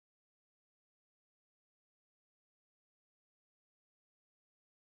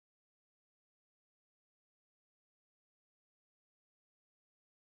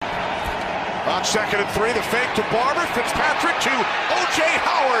On 2nd and 3, the fake to Barber. Fitzpatrick to O.J.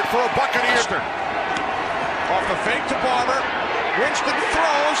 Howard for a Buccaneers. Off the fake to Barber. Winston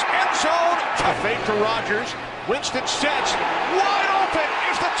throws. End zone. A fake to Rodgers. Winston sets. Wide open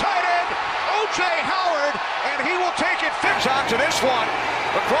is the tight end, O.J. Howard, and he will take it. Fitz onto this one.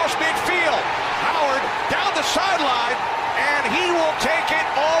 Across midfield. Howard down the sideline, and he will take it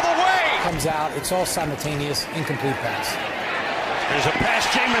all the way. Comes out. It's all simultaneous. Incomplete pass. There's a pass.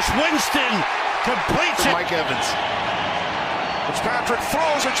 Jameis Winston completes it. Mike Evans. Fitzpatrick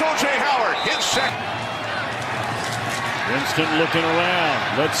throws. It's O.J. Howard. His second. Winston looking around.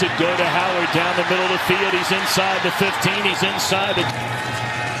 Lets it go to Howard down the middle of the field. He's inside the 15. He's inside the...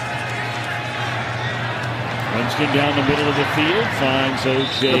 Winston down the middle of the field. Finds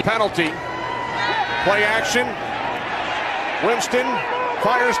O.J. The penalty. Play action. Winston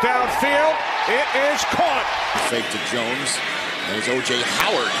fires downfield. It is caught. Fake to Jones. There's O.J.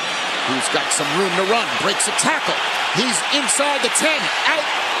 Howard, who's got some room to run. Breaks a tackle. He's inside the 10. Out.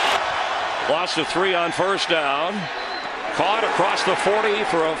 Loss of 3 on first down. Caught across the 40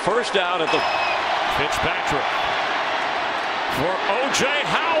 for a first down at the... Fitzpatrick for O.J.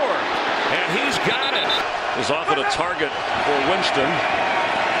 Howard. And he's got it. Is off at a target for Winston.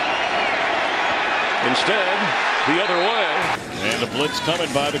 Instead, the other way. And the blitz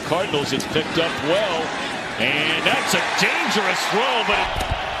coming by the Cardinals. It's picked up well. And that's a dangerous throw, but...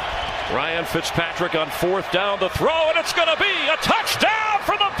 Ryan Fitzpatrick on 4th down. The throw, and it's going to be a touchdown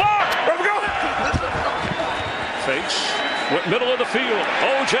for the Bucs. Here we go. Fakes. Middle of the field.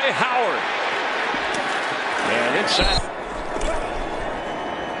 O.J. Howard. And inside.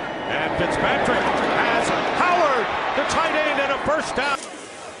 And Fitzpatrick has Howard, the tight end, and a first down.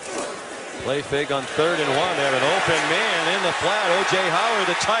 Play fake on 3rd and 1. They have an open man in the flat. O.J. Howard,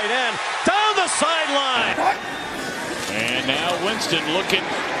 the tight end, down the sideline. And now Winston looking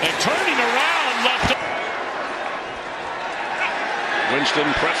and turning around left. Winston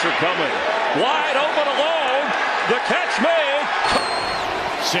pressure coming. Wide open alone. The catch made.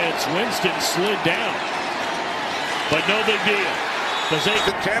 Since Winston slid down. But no big deal. The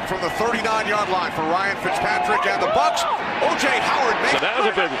 10 from the 39-yard line for Ryan Fitzpatrick and the Bucs. O.J. Howard makes. So that was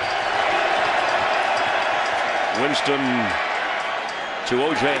a big one. Winston to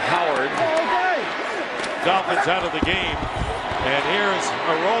O.J. Howard. Dolphins out of the game. And here's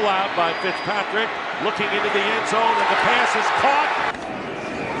a rollout by Fitzpatrick. Looking into the end zone, and the pass is caught.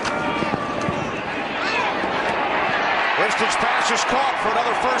 Winston's pass is caught for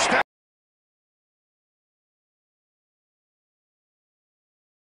another first down.